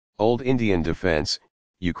Old Indian Defense,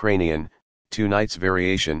 Ukrainian, 2 knights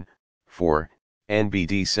variation, 4,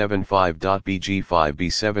 NBD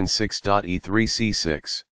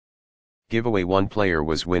 75.BG5B76.E3C6. Giveaway. One player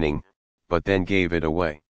was winning, but then gave it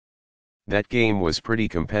away. That game was pretty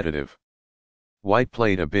competitive. White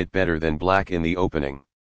played a bit better than Black in the opening.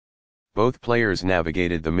 Both players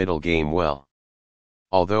navigated the middle game well.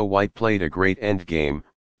 Although White played a great endgame,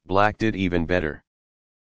 Black did even better.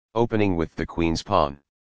 Opening with the Queen's pawn.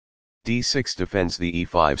 D6 defends the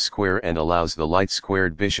E5 square and allows the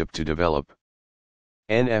light-squared bishop to develop.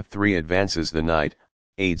 Nf3 advances the knight,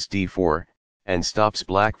 aids D4, and stops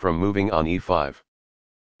Black from moving on E5.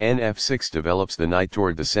 Nf6 develops the knight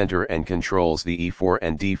toward the center and controls the E4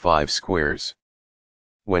 and D5 squares.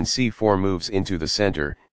 When C4 moves into the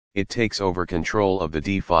center, it takes over control of the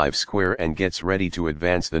D5 square and gets ready to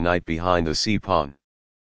advance the knight behind the C pawn.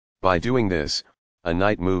 By doing this, a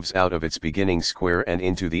knight moves out of its beginning square and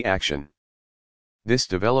into the action. This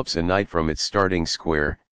develops a knight from its starting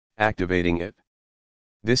square, activating it.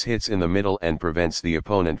 This hits in the middle and prevents the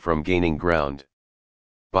opponent from gaining ground.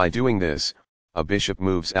 By doing this, a bishop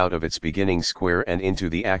moves out of its beginning square and into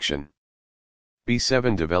the action.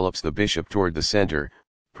 B7 develops the bishop toward the center,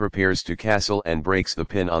 prepares to castle and breaks the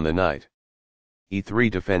pin on the knight.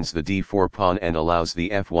 E3 defends the D4 pawn and allows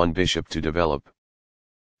the F1 bishop to develop.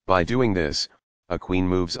 By doing this, a queen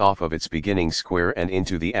moves off of its beginning square and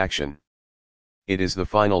into the action. It is the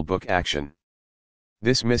final book action.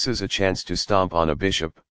 This misses a chance to stomp on a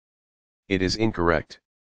bishop. It is incorrect.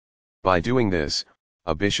 By doing this,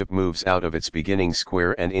 a bishop moves out of its beginning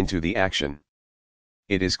square and into the action.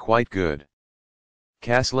 It is quite good.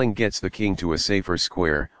 Castling gets the king to a safer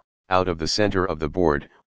square, out of the center of the board,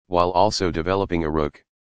 while also developing a rook.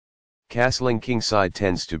 Castling kingside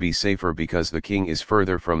tends to be safer because the king is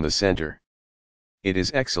further from the center. It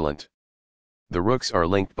is excellent. The rooks are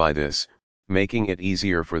linked by this, making it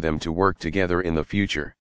easier for them to work together in the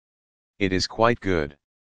future. It is quite good.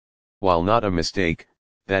 While not a mistake,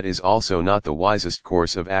 that is also not the wisest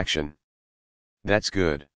course of action. That's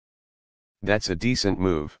good. That's a decent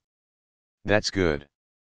move. That's good.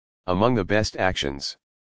 Among the best actions.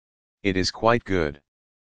 It is quite good.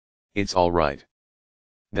 It's alright.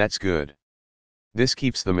 That's good. This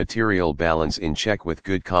keeps the material balance in check with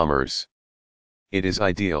good commerce. It is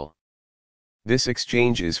ideal. This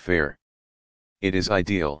exchange is fair. It is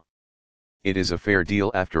ideal. It is a fair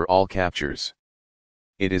deal after all captures.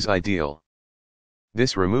 It is ideal.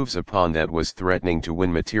 This removes a pawn that was threatening to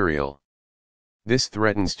win material. This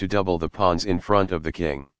threatens to double the pawns in front of the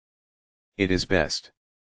king. It is best.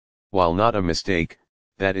 While not a mistake,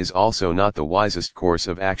 that is also not the wisest course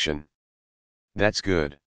of action. That's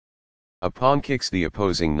good. A pawn kicks the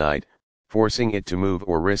opposing knight, forcing it to move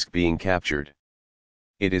or risk being captured.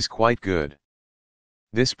 It is quite good.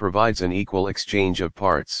 This provides an equal exchange of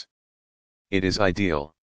parts. It is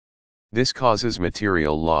ideal. This causes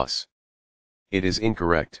material loss. It is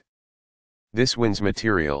incorrect. This wins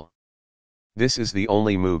material. This is the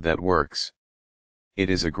only move that works.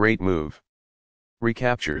 It is a great move.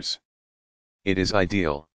 Recaptures. It is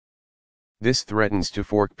ideal. This threatens to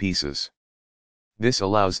fork pieces. This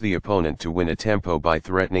allows the opponent to win a tempo by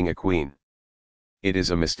threatening a queen. It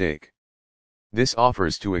is a mistake. This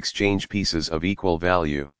offers to exchange pieces of equal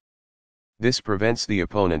value. This prevents the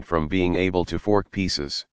opponent from being able to fork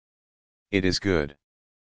pieces. It is good.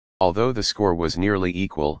 Although the score was nearly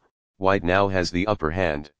equal, White now has the upper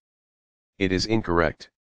hand. It is incorrect.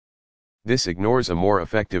 This ignores a more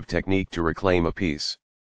effective technique to reclaim a piece.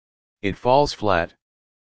 It falls flat.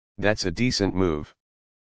 That's a decent move.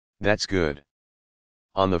 That's good.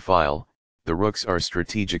 On the file, the rooks are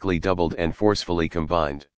strategically doubled and forcefully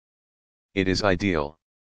combined. It is ideal.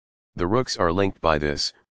 The rooks are linked by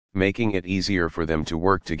this, making it easier for them to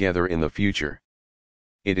work together in the future.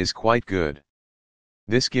 It is quite good.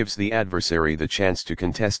 This gives the adversary the chance to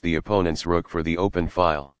contest the opponent's rook for the open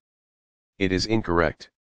file. It is incorrect.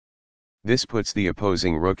 This puts the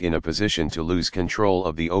opposing rook in a position to lose control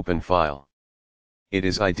of the open file. It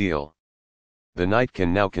is ideal. The knight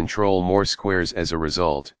can now control more squares as a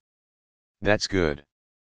result. That's good.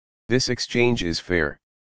 This exchange is fair.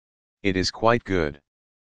 It is quite good.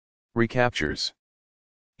 Recaptures.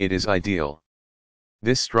 It is ideal.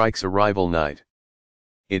 This strikes a rival knight.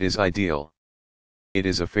 It is ideal. It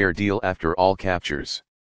is a fair deal after all captures.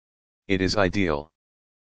 It is ideal.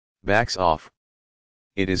 Backs off.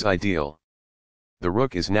 It is ideal. The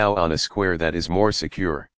rook is now on a square that is more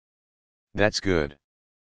secure. That's good.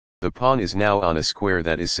 The pawn is now on a square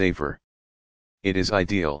that is safer. It is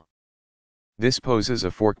ideal. This poses a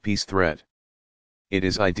fork piece threat. It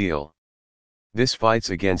is ideal. This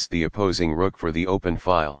fights against the opposing rook for the open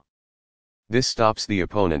file. This stops the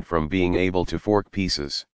opponent from being able to fork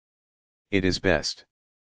pieces. It is best.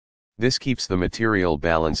 This keeps the material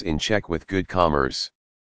balance in check with good commerce.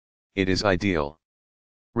 It is ideal.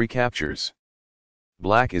 Recaptures.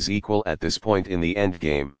 Black is equal at this point in the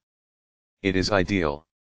endgame. It is ideal.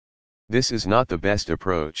 This is not the best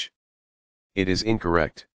approach. It is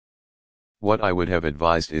incorrect. What I would have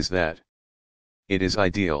advised is that. It is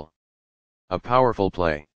ideal. A powerful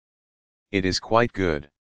play. It is quite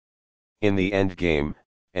good. In the endgame,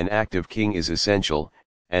 an active king is essential,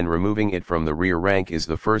 and removing it from the rear rank is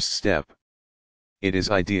the first step. It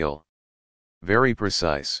is ideal. Very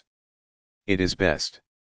precise. It is best.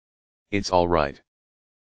 It's alright.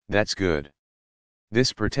 That's good.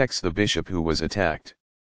 This protects the bishop who was attacked.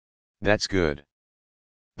 That's good.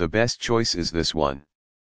 The best choice is this one.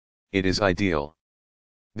 It is ideal.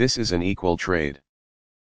 This is an equal trade.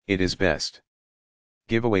 It is best.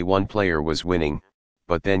 Giveaway one player was winning,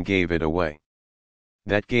 but then gave it away.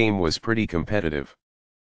 That game was pretty competitive.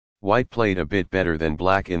 White played a bit better than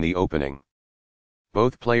black in the opening.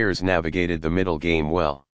 Both players navigated the middle game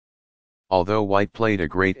well. Although white played a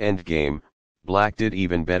great endgame, black did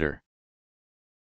even better.